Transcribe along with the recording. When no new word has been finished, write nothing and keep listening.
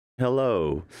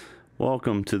Hello,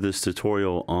 welcome to this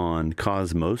tutorial on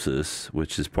Cosmosis,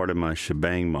 which is part of my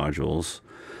shebang modules,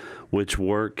 which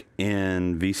work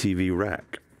in VCV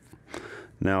Rack.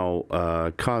 Now,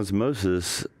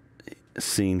 Cosmosis,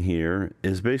 seen here,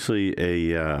 is basically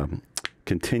a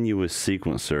continuous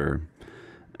sequencer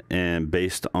and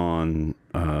based on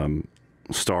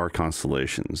star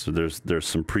constellations. So there's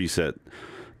some preset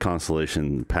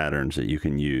constellation patterns that you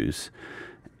can use,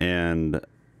 and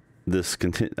this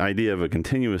idea of a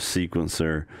continuous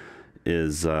sequencer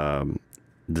is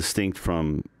distinct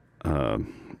from kind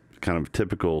of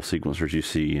typical sequencers you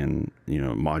see in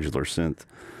modular synth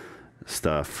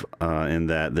stuff, in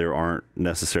that there aren't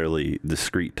necessarily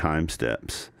discrete time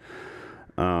steps.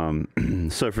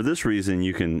 So for this reason,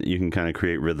 you can kind of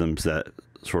create rhythms that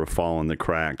sort of fall in the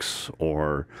cracks,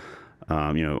 or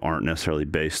aren't necessarily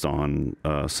based on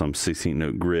some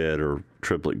 16-note grid or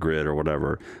triplet grid or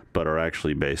whatever, but are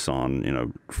actually based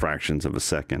on fractions of a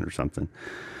second or something.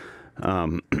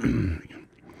 But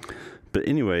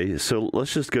anyway, so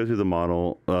let's just go through the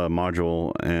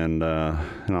module, and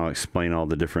I'll explain all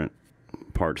the different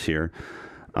parts here.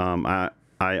 I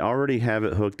already have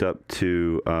it hooked up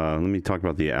to. Let me talk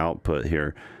about the output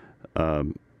here. I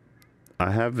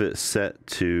have it set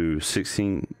to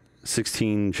 16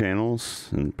 channels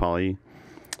in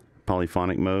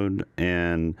polyphonic mode,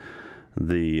 and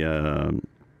the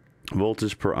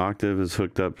voltage per octave is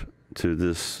hooked up to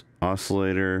this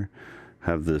oscillator.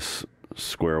 Have this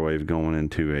square wave going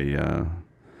into a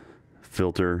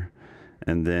filter,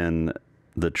 and then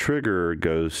the trigger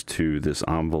goes to this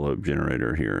envelope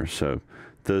generator here. So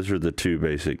those are the two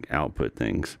basic output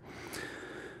things.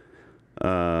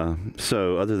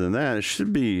 So other than that, it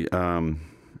should be some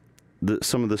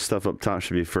of this stuff up top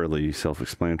should be fairly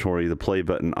self-explanatory. The play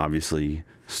button obviously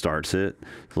starts it.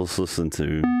 So let's listen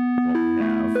to what we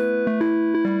have.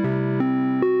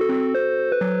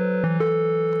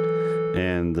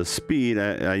 And the speed,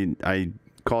 I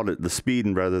called it the speed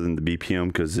rather than the BPM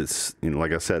because it's,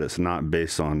 like I said, it's not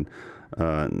based on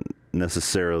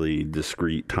necessarily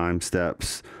discrete time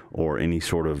steps or any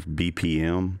sort of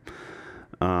BPM.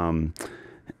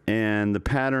 And the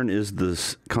pattern is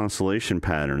this constellation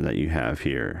pattern that you have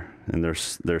here, and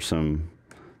there's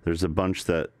a bunch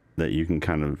that you can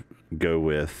kind of go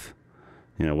with,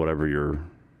 whatever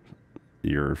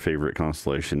your favorite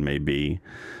constellation may be.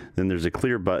 Then there's a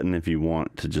clear button if you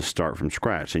want to just start from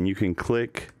scratch, and you can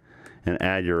click and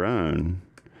add your own,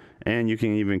 and you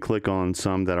can even click on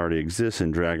some that already exist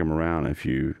and drag them around if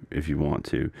you want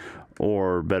to,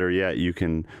 or better yet, you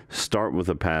can start with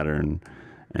a pattern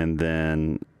and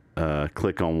then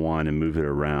click on one and move it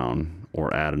around,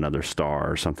 or add another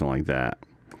star or something like that.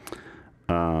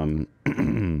 And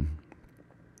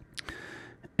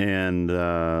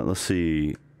let's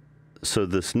see. So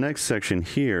this next section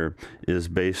here is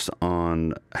based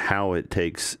on how it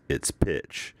takes its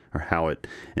pitch, or how it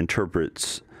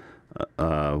interprets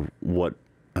what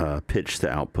pitch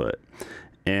to output.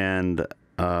 And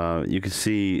you can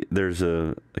see there's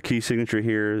a key signature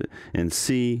here in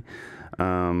C.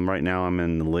 Right now I'm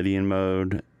in the Lydian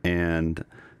mode, and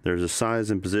there's a size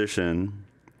and position,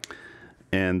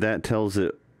 and that tells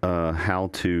it how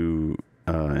to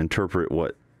interpret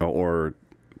what, or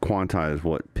quantize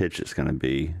what pitch it's going to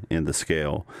be in the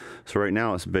scale. So right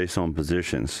now it's based on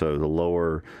position. So the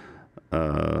lower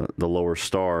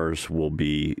stars will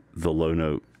be the low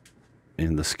note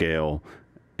in the scale,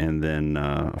 and then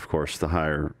of course the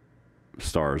higher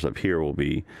stars up here will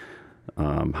be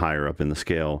higher up in the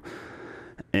scale.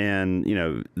 And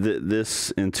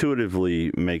this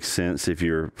intuitively makes sense if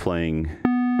you're playing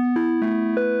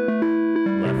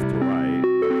left to right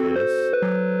like this.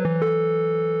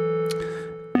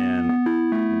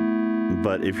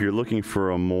 But if you're looking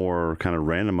for a more kind of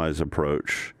randomized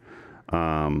approach,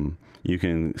 you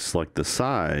can select the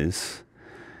size,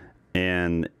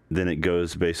 and then it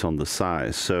goes based on the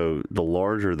size. So the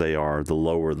larger they are, the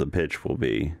lower the pitch will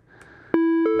be.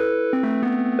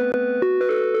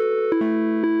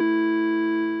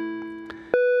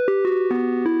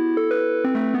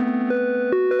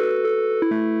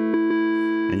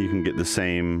 And you can get the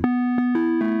same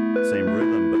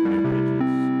rhythm, but new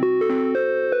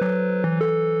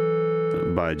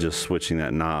pitches by just switching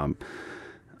that knob.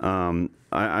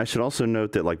 I should also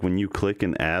note that, like, when you click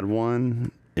and add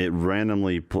one, it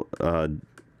randomly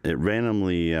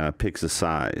picks a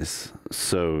size,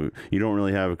 so you don't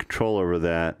really have a control over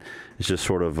that. It's just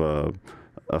sort of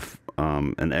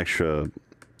an extra,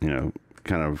 kind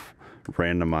of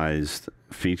randomized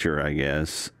feature, I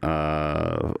guess,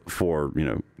 for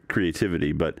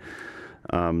creativity. But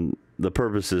the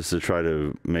purpose is to try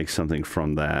to make something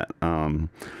from that.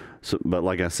 So, but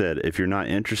like I said, if you're not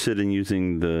interested in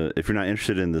if you're not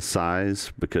interested in the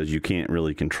size because you can't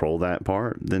really control that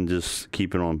part, then just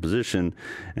keep it on position,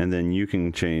 and then you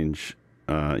can change,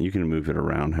 you can move it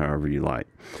around however you like.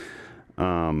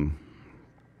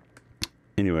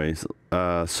 Anyways,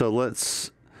 so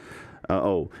let's,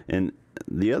 oh, and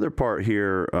the other part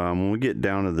here, when we get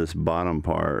down to this bottom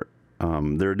part,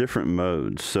 there are different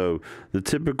modes. So the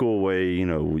typical way, you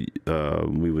know,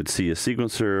 we would see a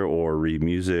sequencer or read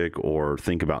music or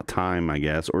think about time, I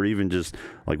guess, or even just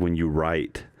like when you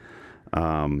write,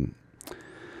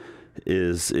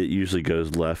 is it usually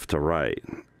goes left to right.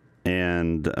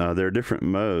 And there are different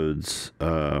modes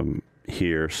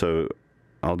here. So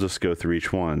I'll just go through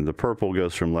each one. The purple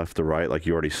goes from left to right, like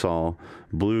you already saw.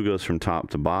 Blue goes from top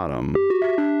to bottom.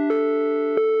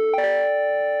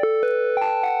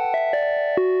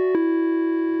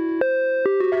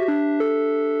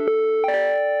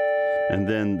 And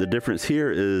then the difference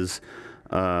here is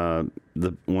when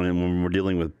we're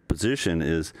dealing with position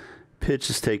is pitch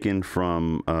is taken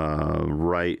from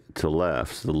right to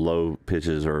left. So the low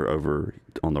pitches are over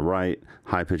on the right,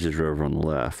 high pitches are over on the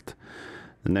left.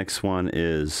 The next one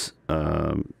is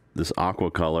this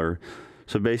Aqua Color.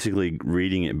 So basically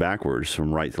reading it backwards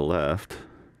from right to left.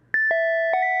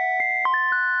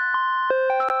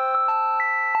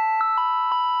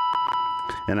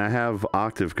 And I have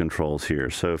octave controls here.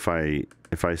 So if I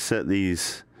set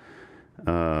these,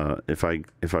 if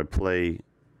I play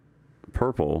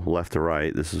purple left to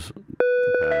right, this is the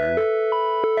pattern.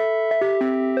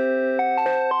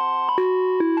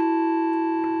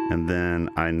 And then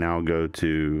I now go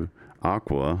to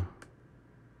Aqua.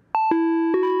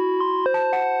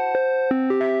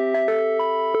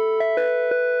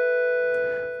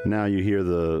 Now you hear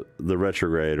the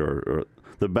retrograde or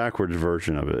the backwards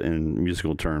version of it in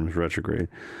musical terms, retrograde.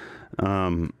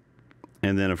 And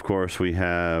then of course we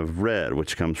have red,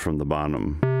 which comes from the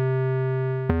bottom.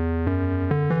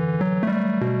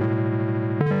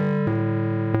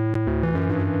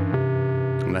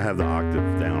 And I have the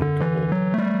octave down a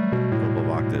couple of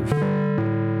octaves.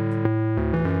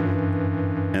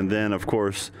 And then of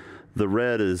course the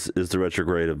red is the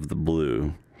retrograde of the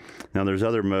blue. Now there's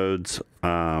other modes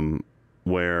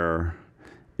where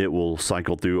it will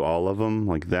cycle through all of them,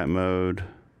 like that mode,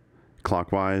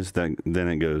 clockwise. Then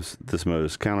it goes, this mode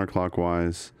is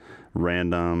counterclockwise,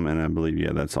 random, and I believe,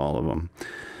 yeah, that's all of them.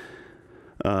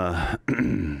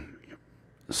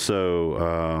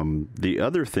 So the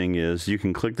other thing is you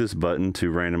can click this button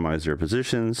to randomize their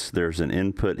positions. There's an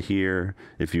input here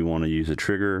if you want to use a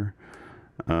trigger.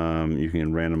 You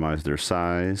can randomize their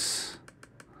size.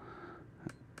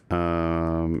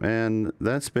 And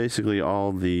that's basically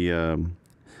all the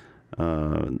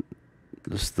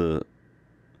just the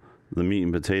meat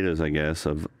and potatoes, I guess,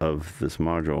 of this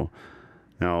module.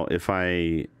 Now, if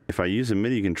I use a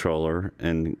MIDI controller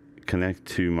and connect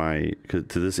to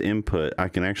this input, I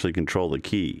can actually control the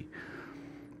key.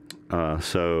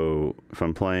 So if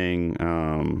I'm playing,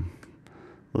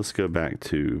 let's go back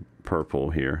to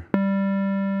purple here.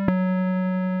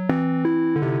 So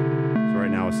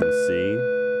right now it's in C.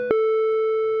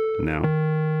 Now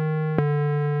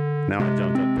I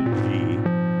jumped up to G.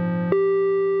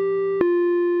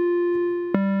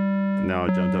 Now I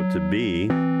jumped up to B.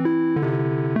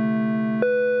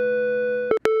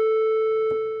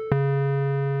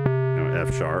 Now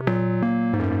F sharp.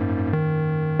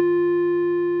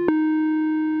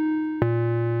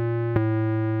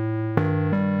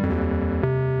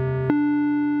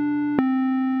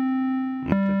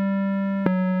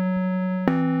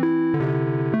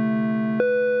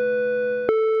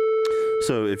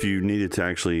 So if you needed to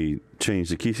actually change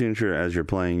the key signature as you're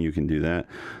playing, you can do that.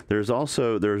 There's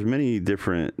many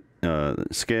different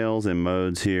scales and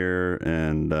modes here,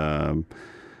 and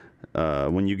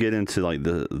when you get into like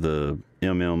the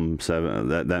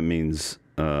MM7, that means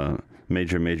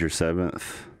major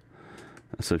seventh.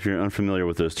 So if you're unfamiliar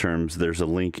with those terms, there's a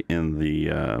link in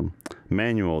the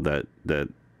manual that you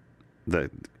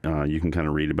can kind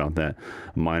of read about that.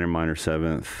 Minor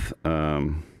seventh.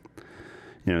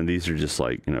 You know, these are just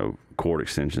like, you know, chord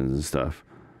extensions and stuff.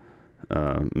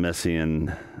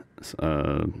 Messiaen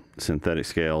synthetic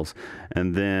scales.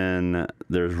 And then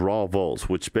there's raw volts,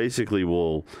 which basically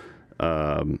will,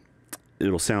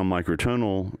 it'll sound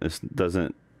microtonal. It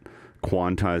doesn't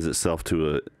quantize itself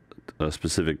to a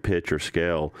specific pitch or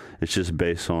scale. It's just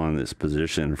based on its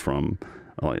position from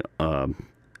on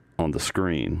the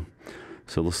screen.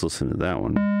 So let's listen to that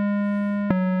one.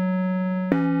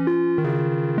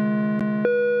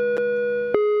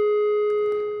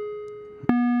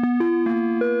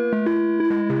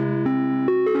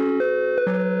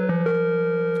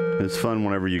 it's fun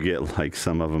whenever you get like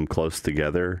some of them close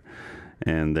together,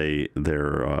 and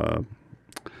their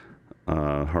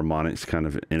harmonics kind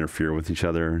of interfere with each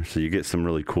other. So you get some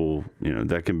really cool, you know,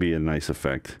 that can be a nice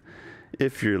effect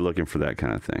if you're looking for that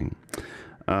kind of thing.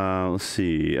 Let's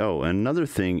see. Oh, another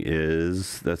thing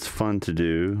that's fun to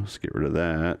do. Let's get rid of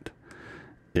that.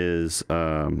 Is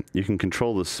you can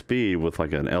control the speed with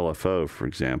like an LFO, for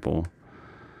example.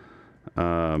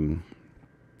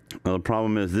 Well, the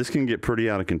problem is this can get pretty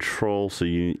out of control, so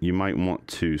you might want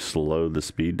to slow the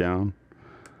speed down.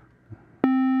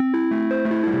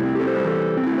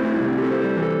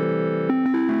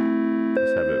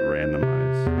 Let's have it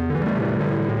randomized.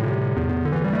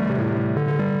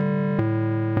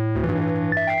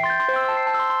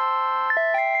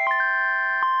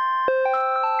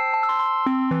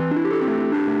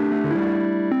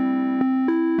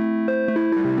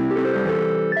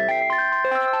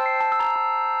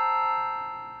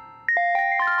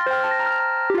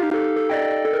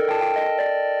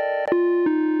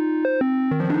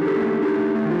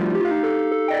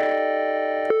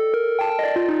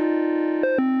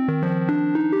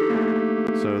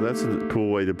 So that's a cool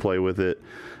way to play with it.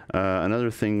 Another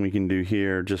thing we can do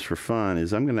here just for fun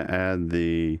is I'm going to add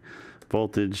the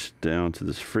voltage down to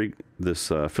this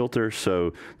filter,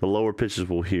 so the lower pitches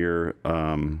we'll hear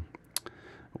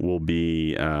will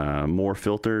be more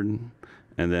filtered,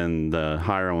 and then the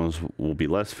higher ones will be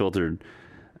less filtered,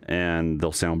 and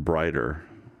they'll sound brighter,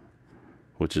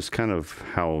 which is kind of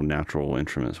how natural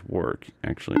instruments work,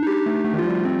 actually.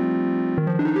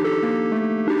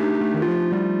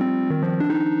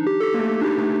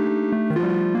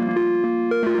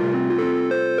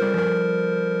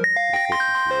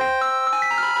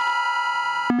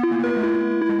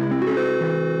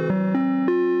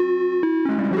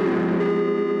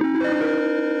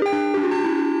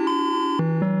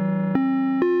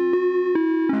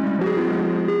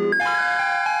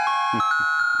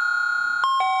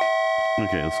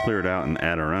 Okay, let's clear it out and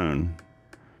add our own.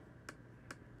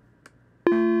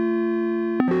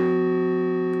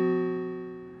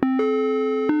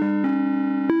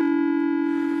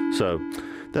 So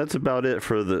that's about it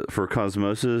for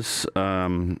Cosmosis.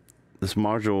 This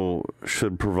module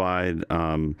should provide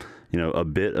you know, a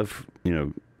bit of, you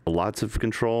know, lots of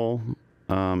control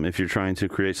if you're trying to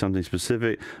create something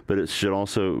specific, but it should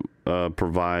also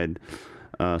provide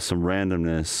some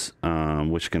randomness,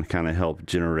 which can kind of help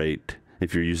generate,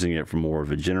 if you're using it for more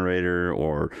of a generator,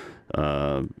 or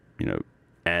you know,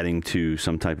 adding to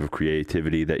some type of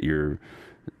creativity that you're,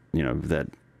 you know, that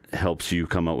helps you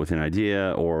come up with an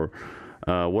idea, or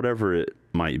whatever it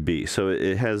might be. So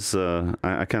it has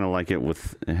I kind of like it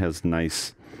it has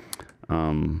nice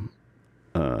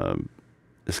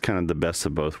it's kind of the best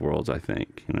of both worlds, I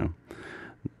think. You know,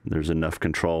 there's enough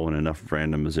control and enough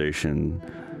randomization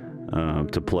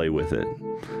to play with it.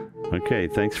 Okay,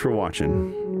 thanks for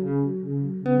watching.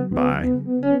 Bye.